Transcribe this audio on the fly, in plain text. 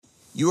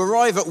You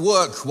arrive at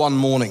work one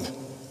morning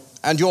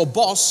and your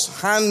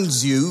boss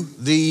hands you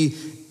the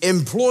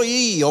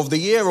Employee of the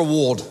Year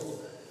award,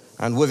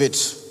 and with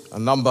it a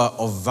number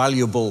of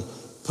valuable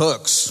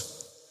perks.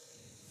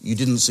 You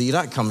didn't see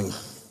that coming.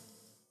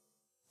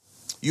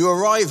 You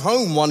arrive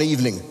home one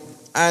evening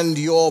and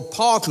your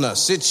partner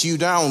sits you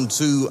down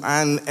to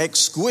an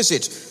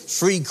exquisite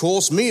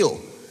 3-course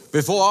meal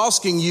before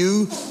asking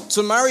you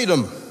to marry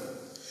them.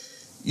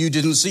 You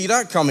didn't see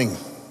that coming.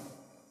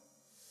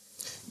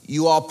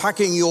 You are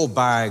packing your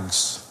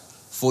bags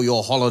for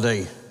your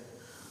holiday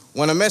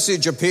when a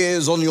message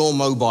appears on your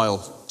mobile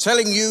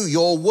telling you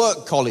your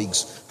work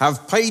colleagues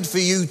have paid for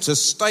you to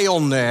stay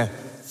on there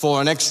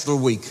for an extra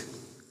week.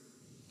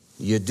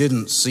 You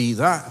didn't see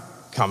that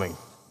coming.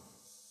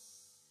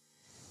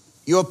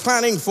 You are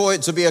planning for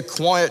it to be a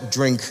quiet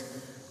drink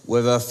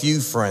with a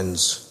few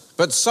friends,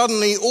 but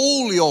suddenly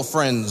all your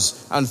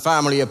friends and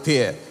family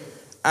appear,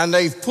 and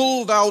they've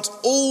pulled out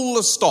all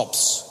the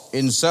stops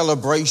in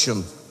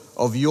celebration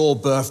of your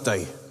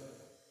birthday.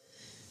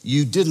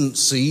 You didn't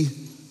see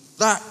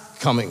that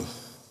coming.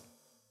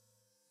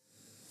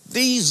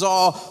 These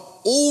are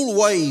all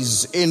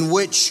ways in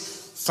which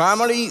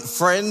family,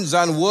 friends,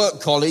 and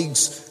work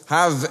colleagues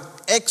have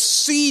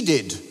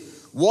exceeded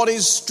what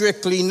is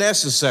strictly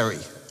necessary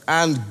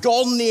and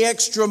gone the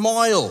extra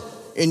mile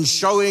in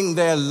showing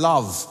their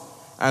love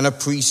and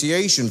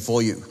appreciation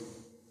for you.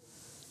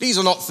 These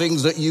are not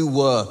things that you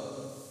were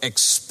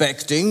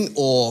expecting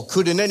or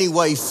could in any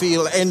way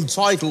feel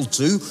entitled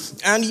to,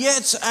 and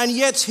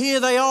yet here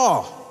they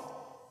are.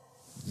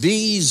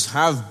 These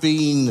have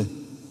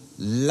been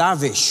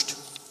lavished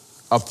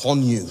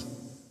upon you.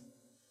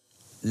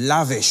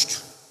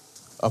 Lavished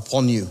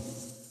upon you.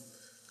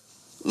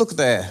 Look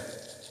there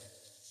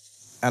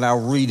at our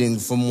reading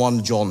from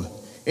 1 John.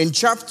 In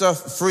chapter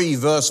 3,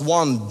 verse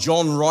 1,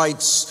 John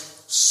writes,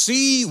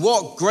 "See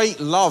what great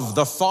love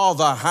the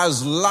Father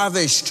has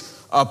lavished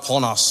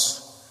upon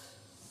us,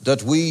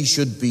 that we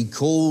should be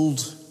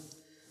called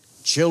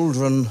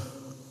children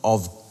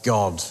of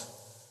God.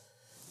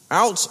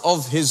 Out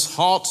of his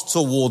heart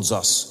towards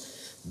us,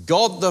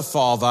 God the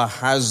Father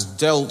has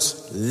dealt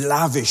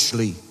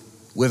lavishly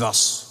with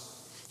us.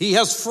 He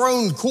has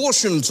thrown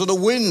caution to the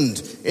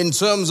wind in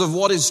terms of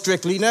what is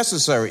strictly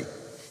necessary.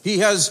 He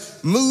has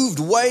moved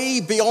way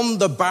beyond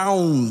the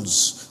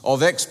bounds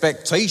of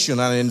expectation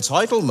and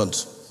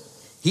entitlement.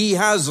 He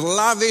has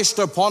lavished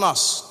upon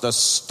us the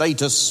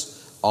status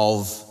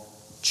of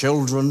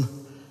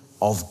children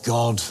of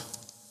God."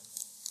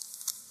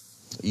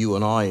 You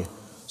and I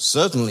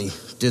certainly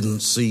didn't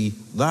see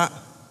that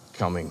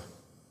coming.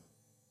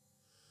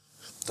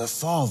 The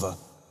Father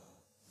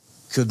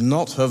could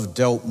not have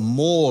dealt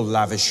more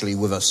lavishly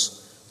with us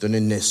than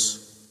in this.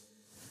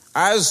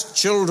 As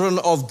children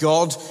of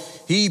God,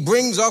 he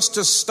brings us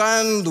to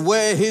stand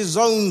where his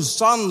own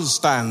Son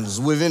stands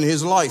within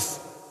his life.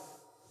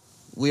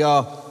 We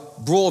are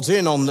brought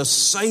in on the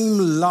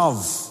same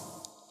love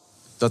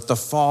that the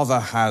Father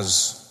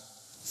has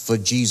for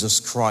Jesus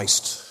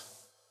Christ.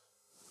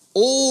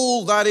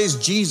 All that is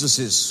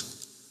Jesus's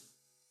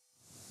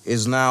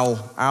is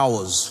now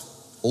ours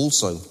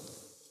also.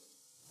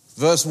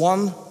 Verse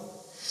 1,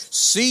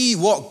 "See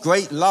what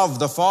great love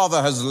the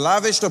Father has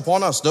lavished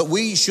upon us, that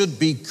we should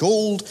be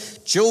called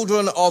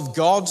children of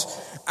God,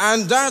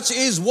 and that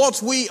is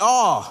what we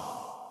are.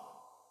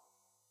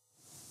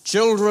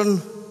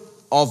 Children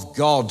of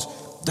God,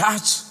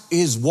 that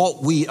is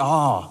what we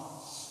are,"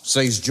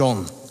 says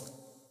John.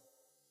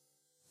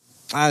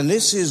 And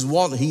this is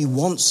what he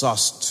wants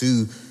us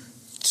to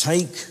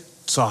take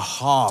to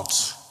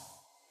heart.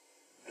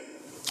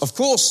 Of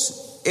course,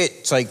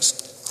 it takes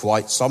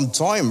quite some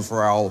time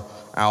for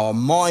our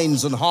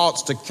minds and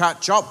hearts to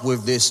catch up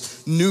with this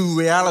new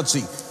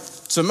reality,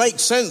 to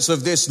make sense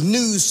of this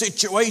new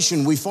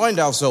situation we find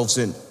ourselves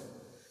in.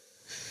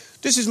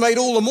 This is made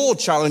all the more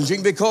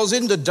challenging because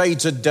in the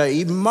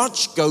day-to-day,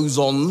 much goes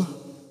on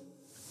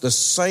the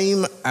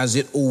same as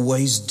it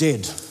always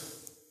did.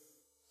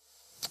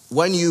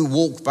 When you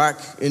walk back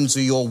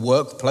into your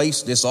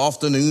workplace this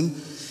afternoon,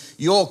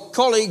 your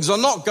colleagues are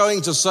not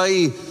going to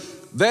say,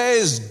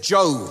 "There's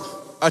Joe,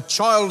 a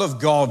child of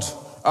God,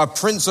 a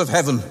prince of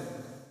heaven."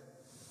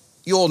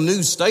 Your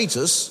new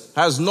status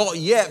has not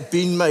yet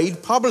been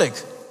made public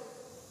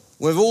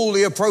with all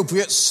the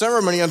appropriate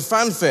ceremony and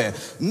fanfare.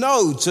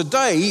 No,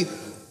 today,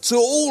 to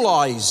all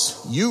eyes,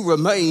 you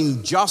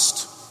remain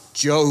just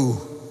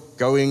Joe,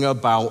 going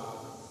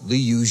about the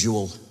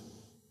usual.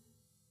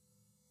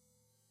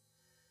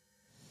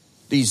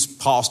 These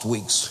past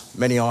weeks,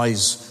 many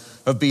eyes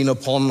have been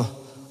upon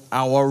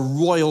our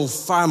royal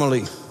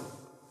family.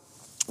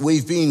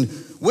 We've been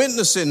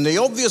witnessing the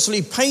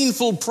obviously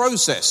painful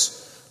process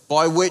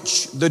by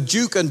which the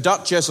Duke and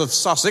Duchess of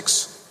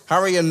Sussex,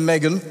 Harry and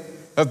Meghan,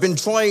 have been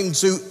trying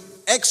to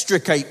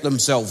extricate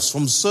themselves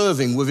from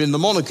serving within the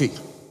monarchy.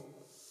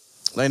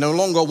 They no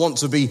longer want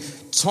to be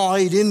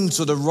tied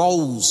into the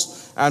roles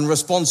and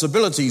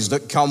responsibilities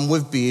that come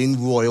with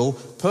being royal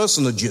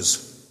personages.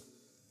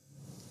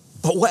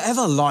 But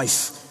whatever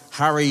life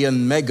Harry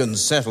and Meghan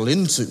settle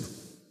into,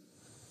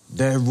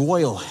 their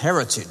royal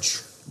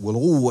heritage will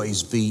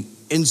always be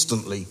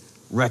instantly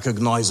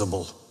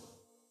recognizable.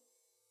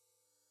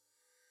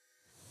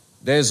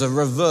 There's a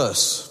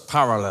reverse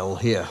parallel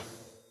here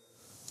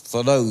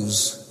for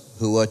those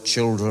who are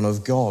children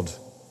of God,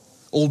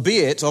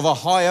 albeit of a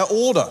higher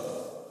order.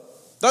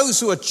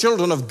 Those who are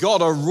children of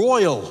God are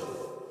royal,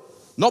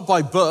 not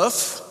by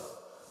birth,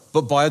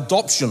 but by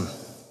adoption.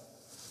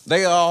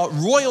 They are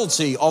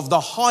royalty of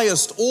the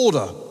highest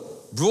order,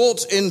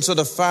 brought into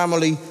the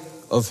family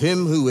of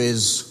him who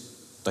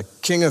is the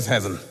King of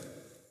heaven.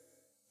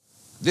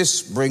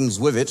 This brings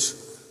with it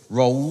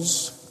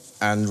roles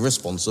and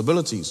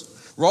responsibilities.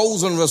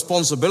 Roles and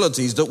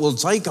responsibilities that will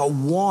take a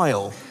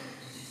while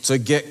to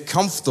get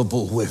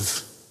comfortable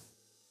with.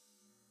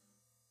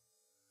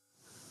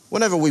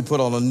 Whenever we put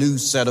on a new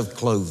set of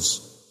clothes,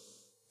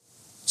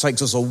 it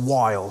takes us a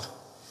while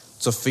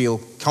to feel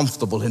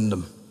comfortable in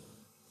them.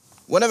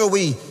 Whenever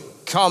we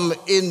come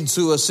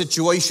into a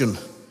situation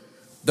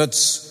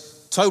that's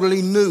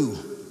totally new,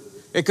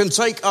 it can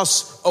take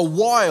us a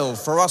while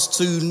for us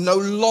to no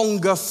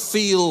longer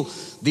feel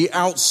the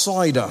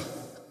outsider.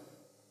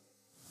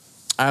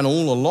 And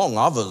all along,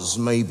 others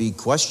may be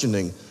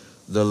questioning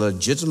the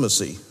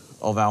legitimacy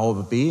of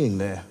our being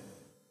there.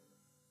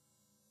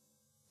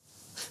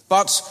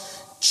 But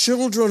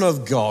children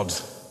of God,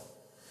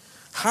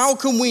 how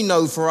can we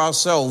know for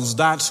ourselves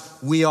that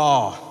we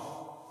are?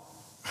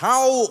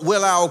 How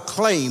will our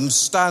claims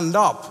stand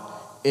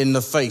up in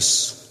the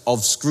face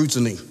of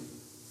scrutiny?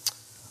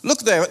 Look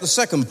there at the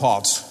second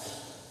part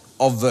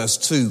of verse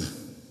 2.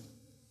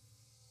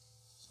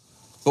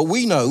 But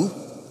we know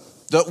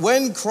that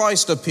when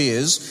Christ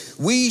appears,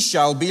 we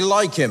shall be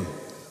like him,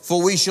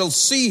 for we shall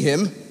see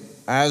him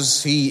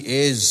as he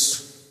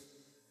is.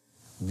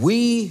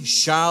 We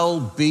shall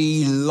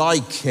be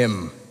like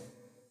him.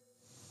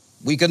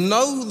 We can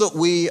know that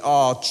we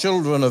are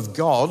children of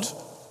God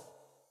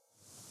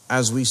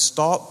as we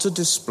start to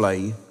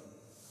display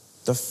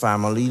the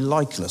family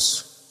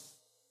likeness.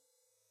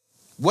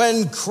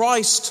 When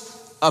Christ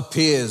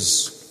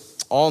appears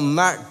on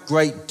that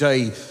great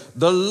day,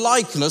 the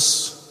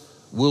likeness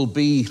will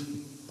be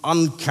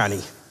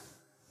uncanny.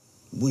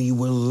 We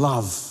will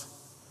love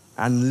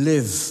and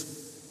live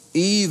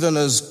even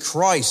as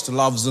Christ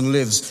loves and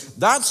lives.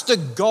 That's the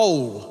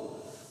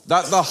goal,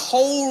 that the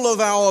whole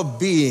of our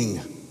being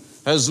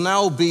has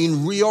now been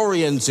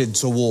reoriented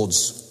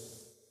towards.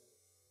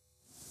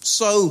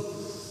 So,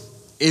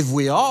 if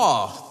we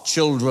are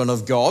children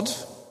of God,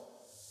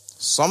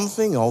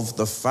 something of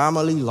the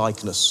family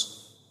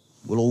likeness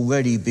will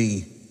already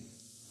be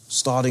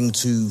starting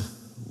to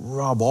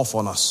rub off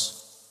on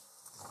us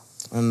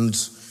and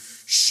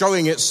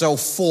showing itself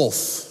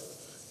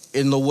forth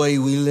in the way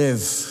we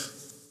live.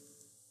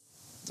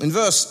 In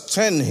verse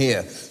 10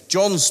 here,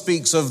 John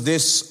speaks of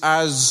this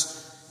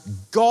as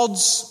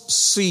God's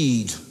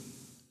seed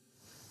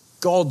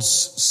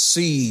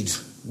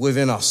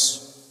within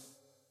us.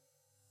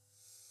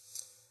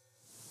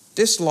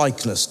 This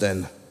likeness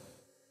then,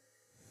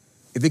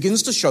 it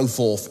begins to show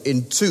forth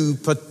in two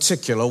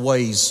particular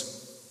ways.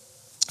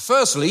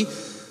 Firstly,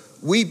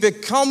 we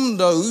become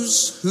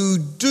those who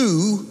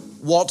do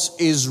what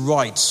is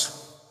right.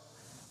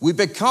 We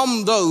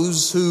become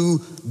those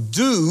who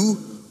do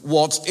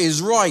what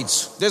is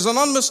right. There's an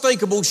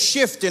unmistakable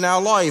shift in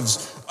our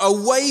lives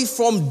away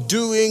from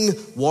doing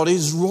what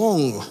is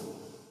wrong.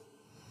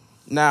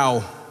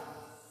 Now,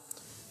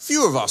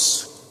 few of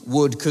us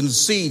would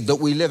concede that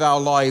we live our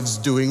lives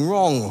doing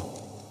wrong.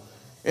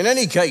 In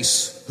any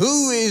case,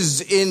 who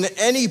is in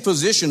any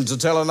position to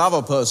tell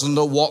another person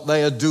that what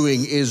they are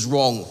doing is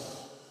wrong?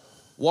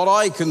 What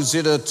I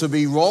consider to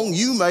be wrong,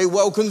 you may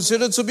well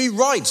consider to be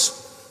right,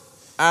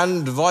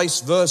 and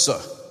vice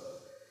versa.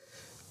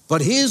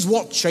 But here's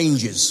what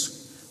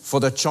changes for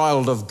the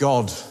child of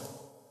God.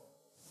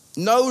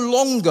 No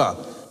longer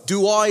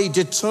do I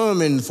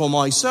determine for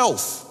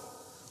myself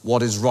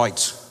what is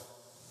right.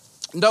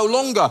 No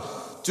longer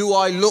do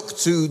I look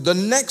to the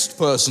next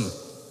person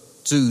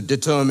to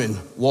determine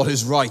what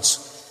is right.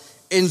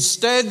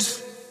 Instead,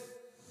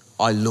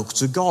 I look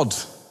to God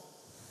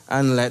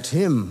and let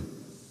him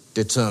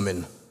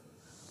determine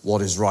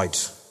what is right.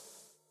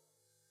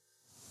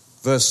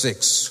 Verse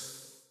 6.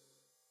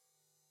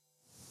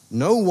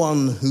 No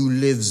one who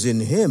lives in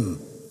him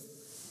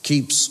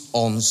keeps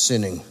on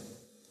sinning.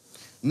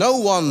 No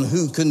one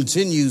who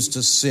continues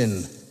to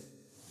sin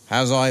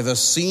has either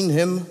seen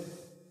him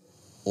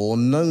or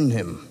known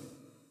him.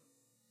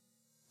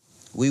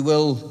 We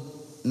will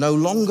no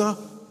longer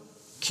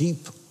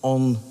keep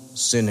on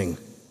sinning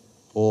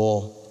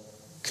or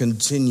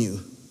continue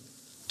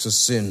to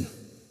sin.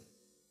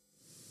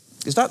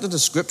 Is that the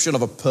description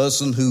of a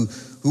person who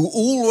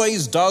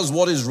always does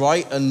what is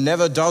right and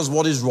never does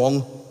what is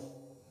wrong?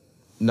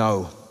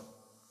 No.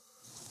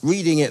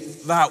 Reading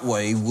it that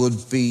way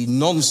would be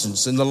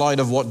nonsense in the light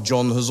of what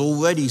John has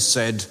already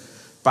said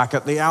back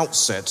at the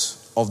outset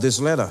of this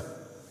letter.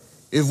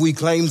 If we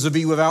claim to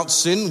be without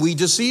sin, we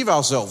deceive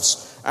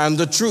ourselves, and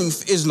the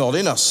truth is not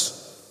in us.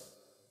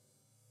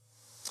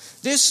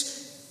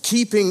 This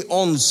keeping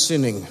on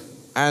sinning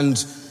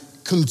and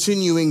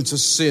continuing to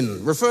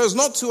sin refers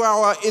not to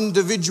our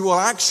individual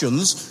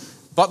actions,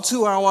 but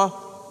to our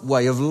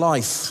way of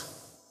life.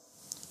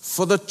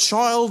 For the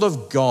child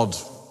of God,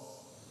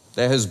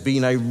 there has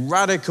been a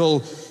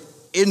radical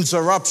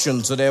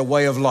interruption to their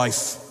way of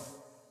life.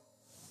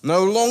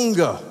 No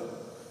longer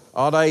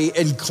are they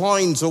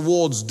inclined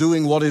towards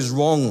doing what is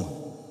wrong,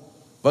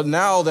 but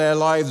now their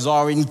lives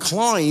are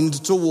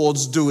inclined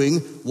towards doing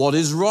what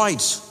is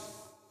right.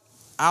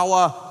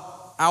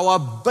 Our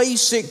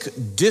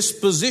basic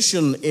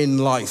disposition in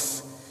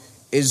life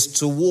is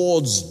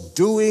towards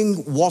doing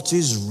what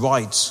is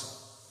right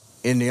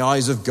in the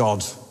eyes of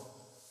God.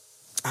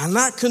 And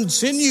that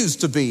continues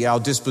to be our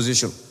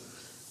disposition,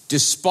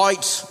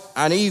 despite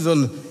and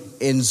even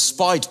in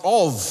spite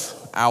of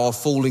our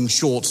falling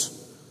short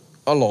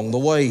along the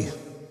way.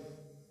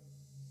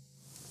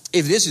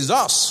 If this is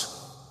us,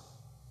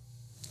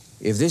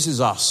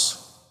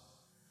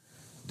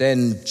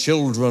 then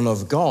children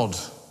of God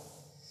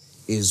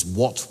is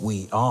what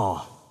we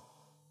are.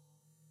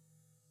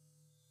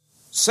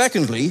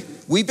 Secondly,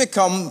 we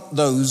become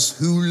those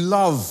who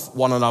love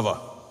one another.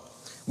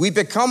 We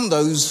become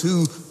those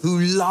who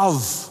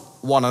love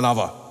one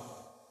another.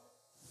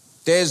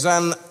 There's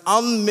an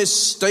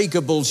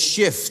unmistakable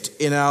shift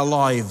in our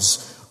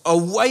lives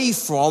away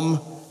from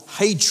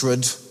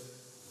hatred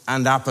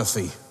and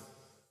apathy.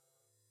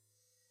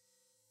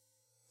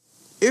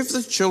 If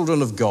the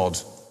children of God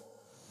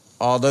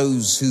are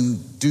those who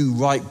do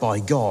right by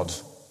God,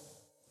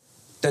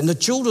 then the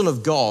children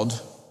of God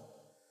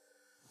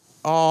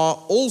are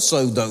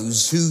also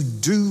those who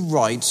do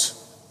right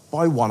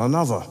by one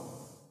another.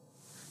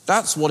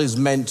 That's what is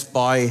meant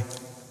by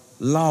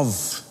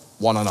love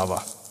one another.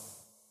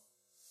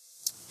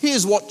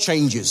 Here's what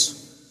changes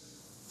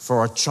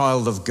for a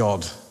child of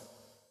God.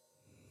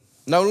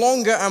 No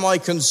longer am I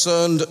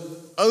concerned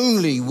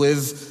only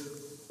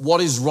with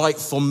what is right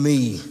for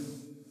me.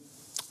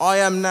 I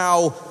am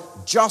now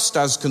just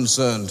as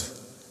concerned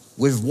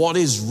with what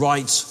is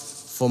right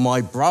for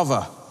my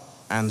brother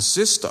and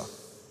sister,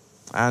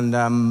 and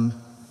am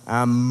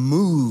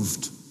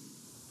moved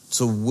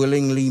to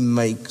willingly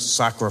make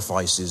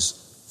sacrifices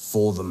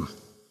for them.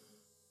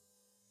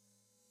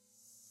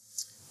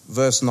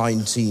 Verse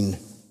 19.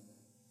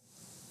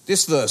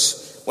 This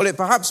verse, well, it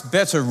perhaps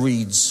better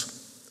reads,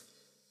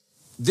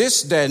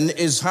 "This then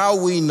is how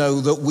we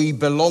know that we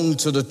belong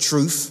to the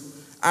truth,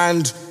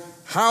 and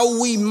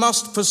how we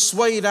must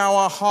persuade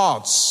our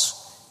hearts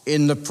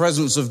in the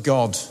presence of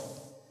God.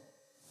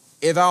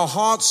 If our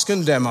hearts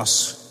condemn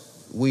us,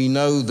 we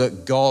know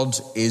that God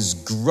is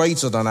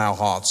greater than our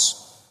hearts,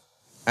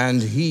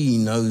 and He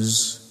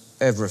knows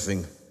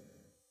everything."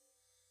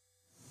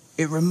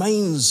 It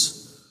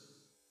remains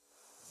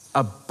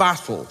a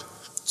battle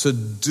to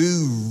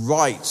do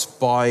right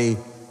by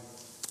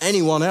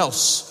anyone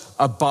else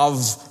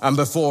above and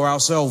before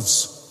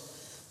ourselves.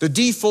 The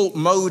default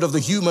mode of the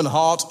human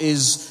heart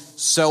is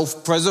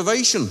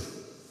self-preservation.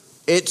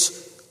 It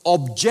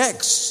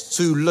objects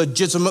to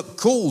legitimate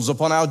calls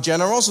upon our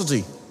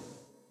generosity.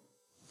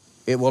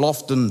 It will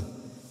often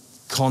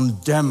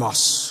condemn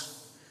us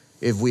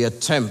if we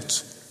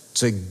attempt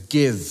to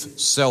give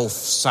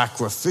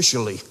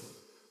self-sacrificially.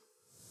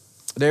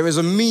 There is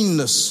a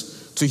meanness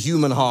to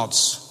human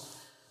hearts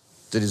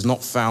that is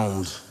not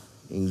found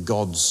in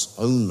God's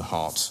own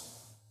heart.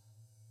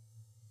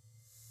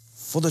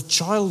 For the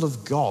child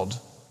of God,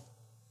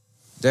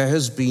 there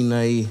has been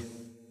a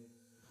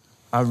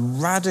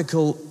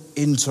radical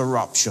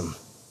interruption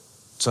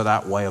to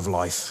that way of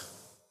life.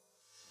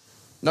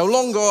 No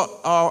longer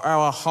are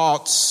our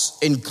hearts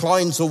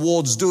inclined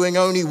towards doing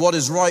only what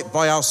is right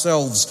by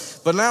ourselves,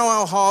 but now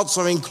our hearts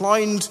are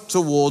inclined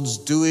towards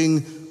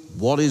doing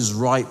what is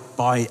right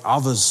by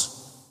others.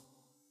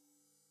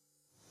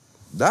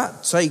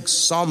 That takes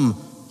some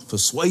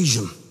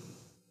persuasion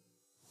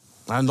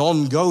and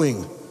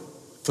ongoing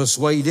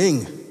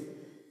persuading.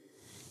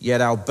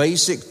 Yet our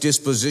basic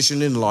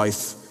disposition in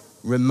life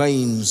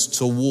remains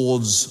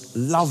towards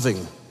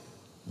loving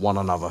one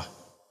another,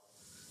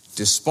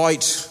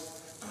 despite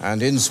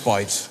and in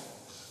spite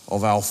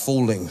of our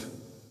falling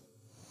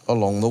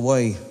along the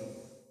way.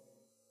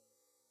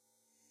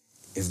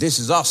 If this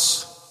is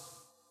us,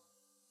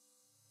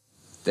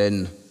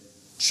 then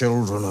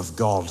children of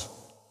God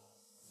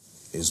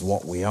is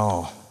what we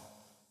are.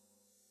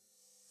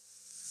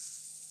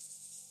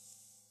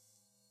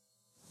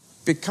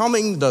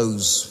 Becoming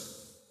those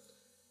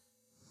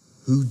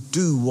who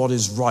do what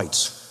is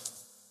right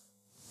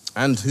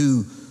and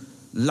who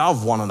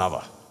love one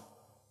another.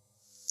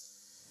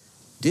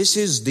 This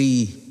is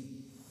the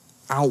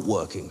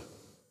outworking,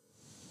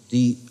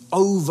 the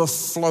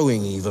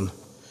overflowing even,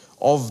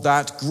 of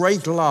that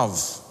great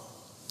love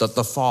that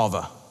the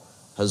Father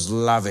has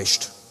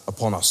lavished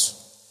upon us.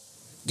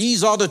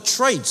 These are the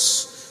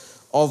traits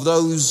of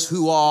those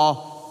who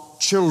are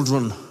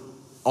children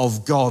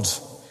of God.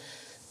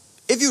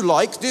 If you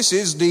like, this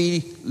is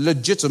the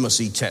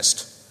legitimacy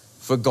test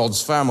for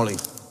God's family.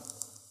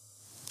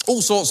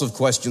 All sorts of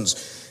questions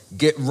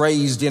get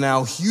raised in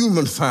our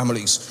human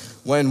families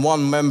when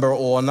one member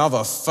or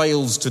another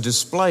fails to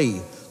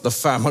display the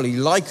family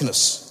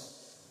likeness.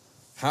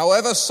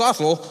 However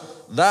subtle,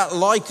 that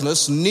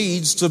likeness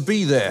needs to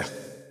be there.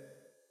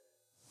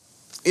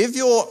 If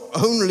you're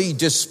only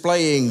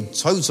displaying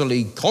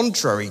totally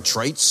contrary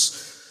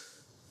traits,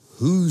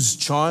 whose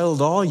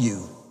child are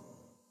you,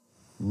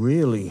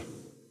 really?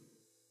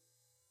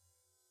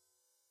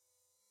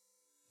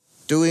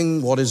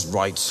 Doing what is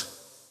right,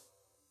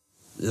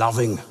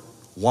 loving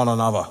one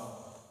another.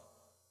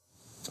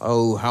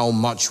 Oh, how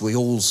much we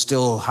all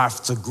still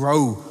have to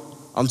grow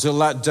until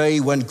that day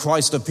when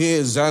Christ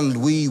appears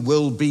and we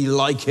will be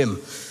like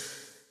him.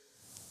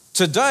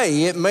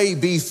 Today, it may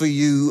be for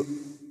you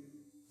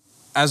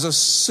as a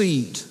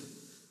seed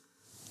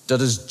that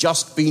has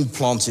just been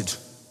planted.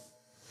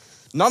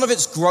 None of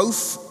its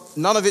growth,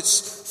 none of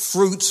its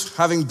fruit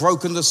having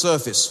broken the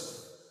surface.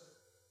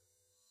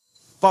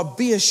 But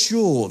be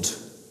assured,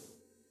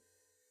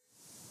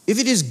 if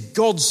it is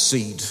God's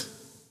seed,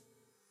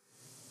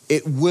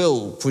 it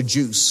will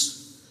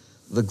produce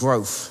the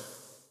growth.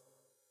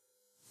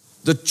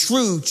 The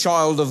true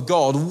child of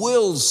God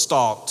will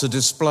start to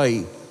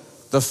display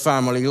the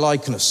family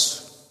likeness.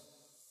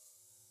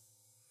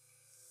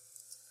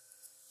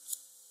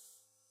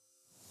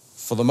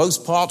 For the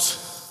most part,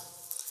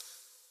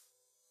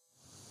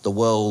 the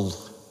world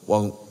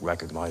won't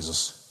recognize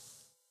us.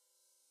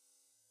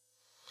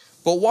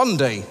 But one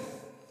day,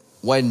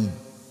 when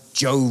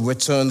Joe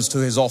returns to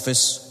his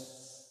office,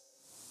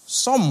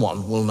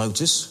 someone will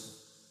notice.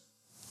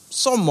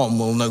 Someone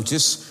will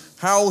notice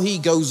how he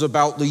goes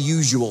about the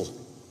usual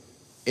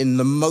in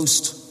the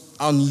most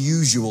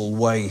unusual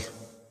way.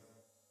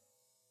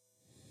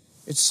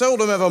 It's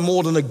seldom ever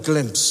more than a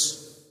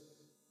glimpse,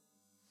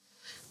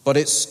 but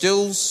it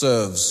still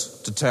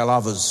serves to tell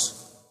others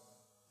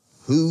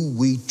who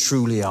we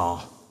truly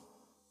are.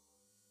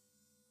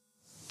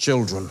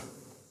 Children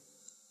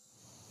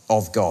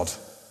of God.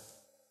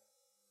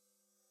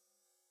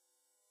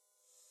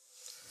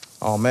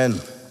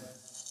 Amen.